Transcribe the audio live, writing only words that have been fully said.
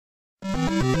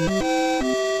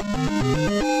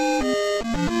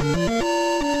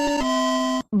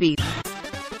Beat.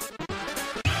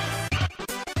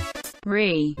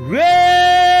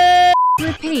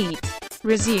 Repeat.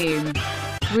 Resume.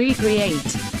 Recreate.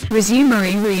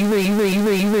 Resumery.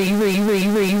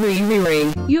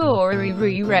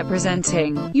 You're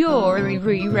representing. You're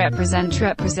represent.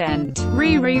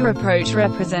 Reproach.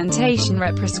 Representation.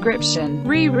 Represcription.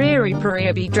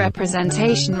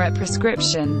 Representation.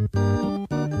 Represcription.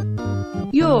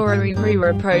 Your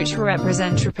reproach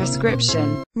represent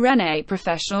prescription. Rene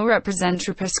professional represent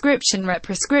prescription and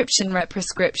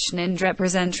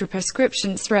represent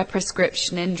prescriptions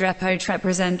represcription in repoach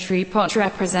represent repot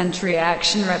represent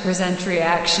reaction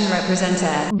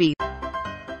represent beat.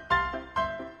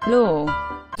 Law.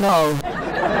 Lol.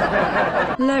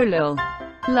 Lolol.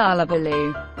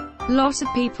 Lullabaloo. Lot of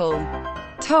people.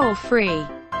 Toll free.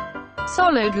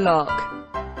 Solid lock.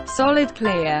 Solid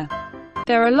clear.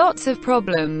 There are lots of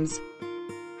problems.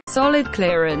 Solid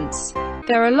clearance.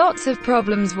 There are lots of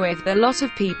problems with a lot of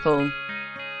people.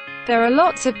 There are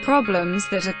lots of problems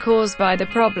that are caused by the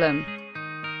problem.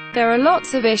 There are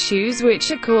lots of issues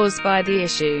which are caused by the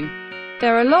issue.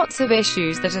 There are lots of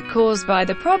issues that are caused by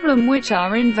the problem which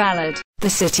are invalid. The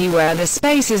city where the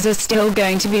spaces are still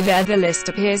going to be there. The list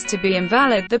appears to be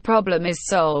invalid. The problem is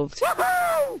solved.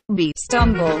 Beat.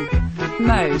 Stumble.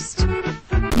 Most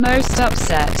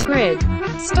upset. Grid.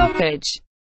 Stoppage.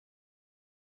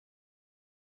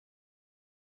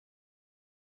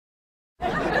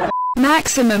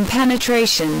 Maximum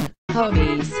penetration.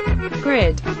 Hobbies.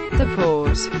 Grid. The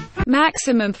port.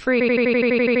 Maximum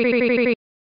free.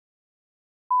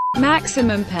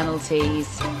 Maximum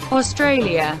penalties.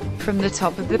 Australia. From the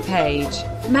top of the page.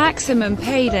 Maximum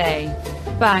payday.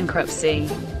 Bankruptcy.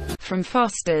 From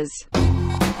Foster's.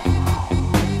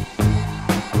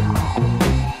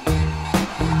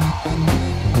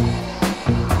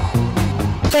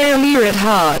 Failure at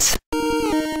heart.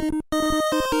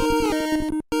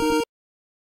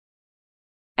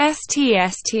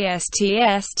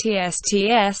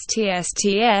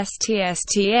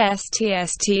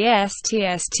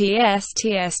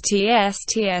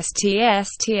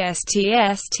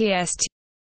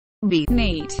 Beat.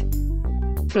 Neat.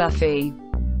 Fluffy.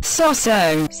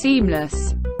 So-so.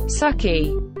 Seamless.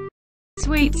 Sucky.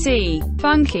 Sweet C.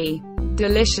 Funky.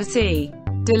 Delicious-y.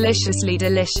 Deliciously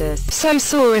delicious. So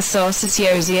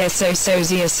sauciosia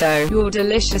so. You're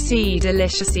deliciousy.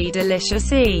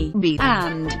 Beat.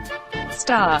 And.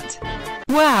 Start.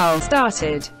 Wow.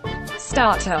 Started.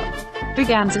 Startup.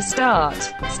 Began to start.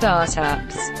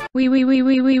 Startups.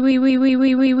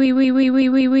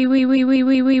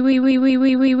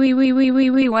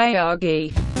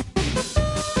 Wayagi.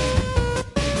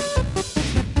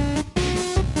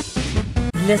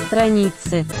 Для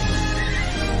страницы.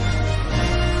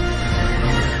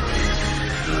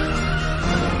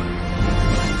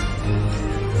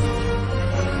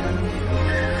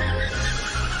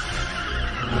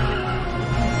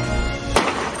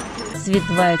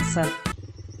 Светвается.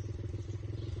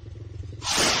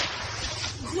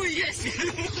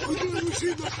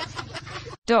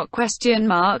 Dot question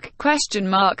mark question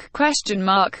mark question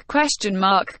mark question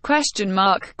mark question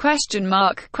mark question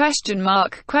mark question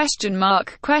mark question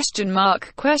mark question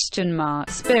mark question mark.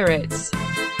 Spirits.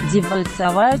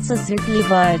 Девальцовается,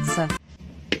 светливается.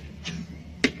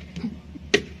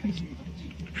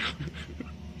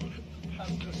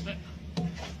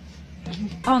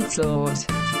 Onslaught.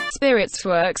 Spirits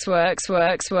works.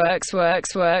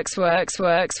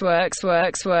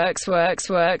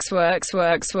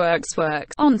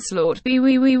 Onslaught.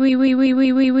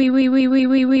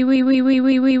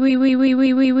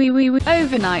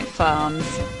 Overnight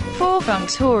farms. Forefront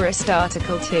tourist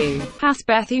article 2.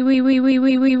 Hasbethi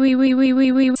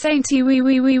Sainty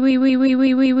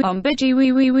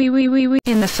Ombiji.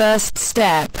 In the first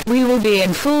step, we will be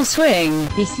in full swing.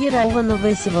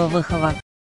 Песированного выхова.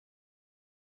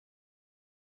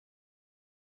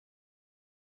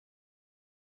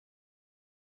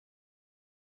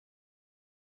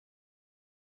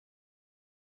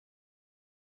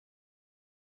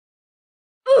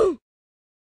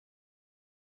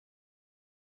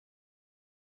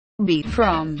 Beat.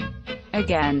 From.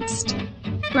 Against.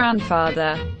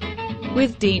 Grandfather.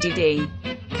 With DDD.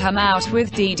 Come out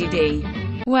with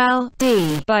DDD. Well,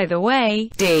 D. By the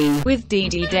way, D. With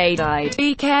DDD died.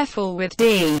 Be careful with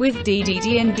D. With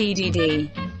DDD and DDD.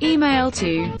 Email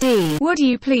to D. Would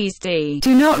you please D.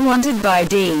 Do not wanted by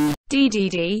D.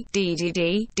 DDD,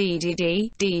 DDD,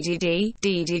 DDD, DDD,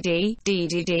 DDD,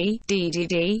 DDD,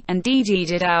 DDD, and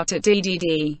DD'd out at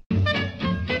DDD.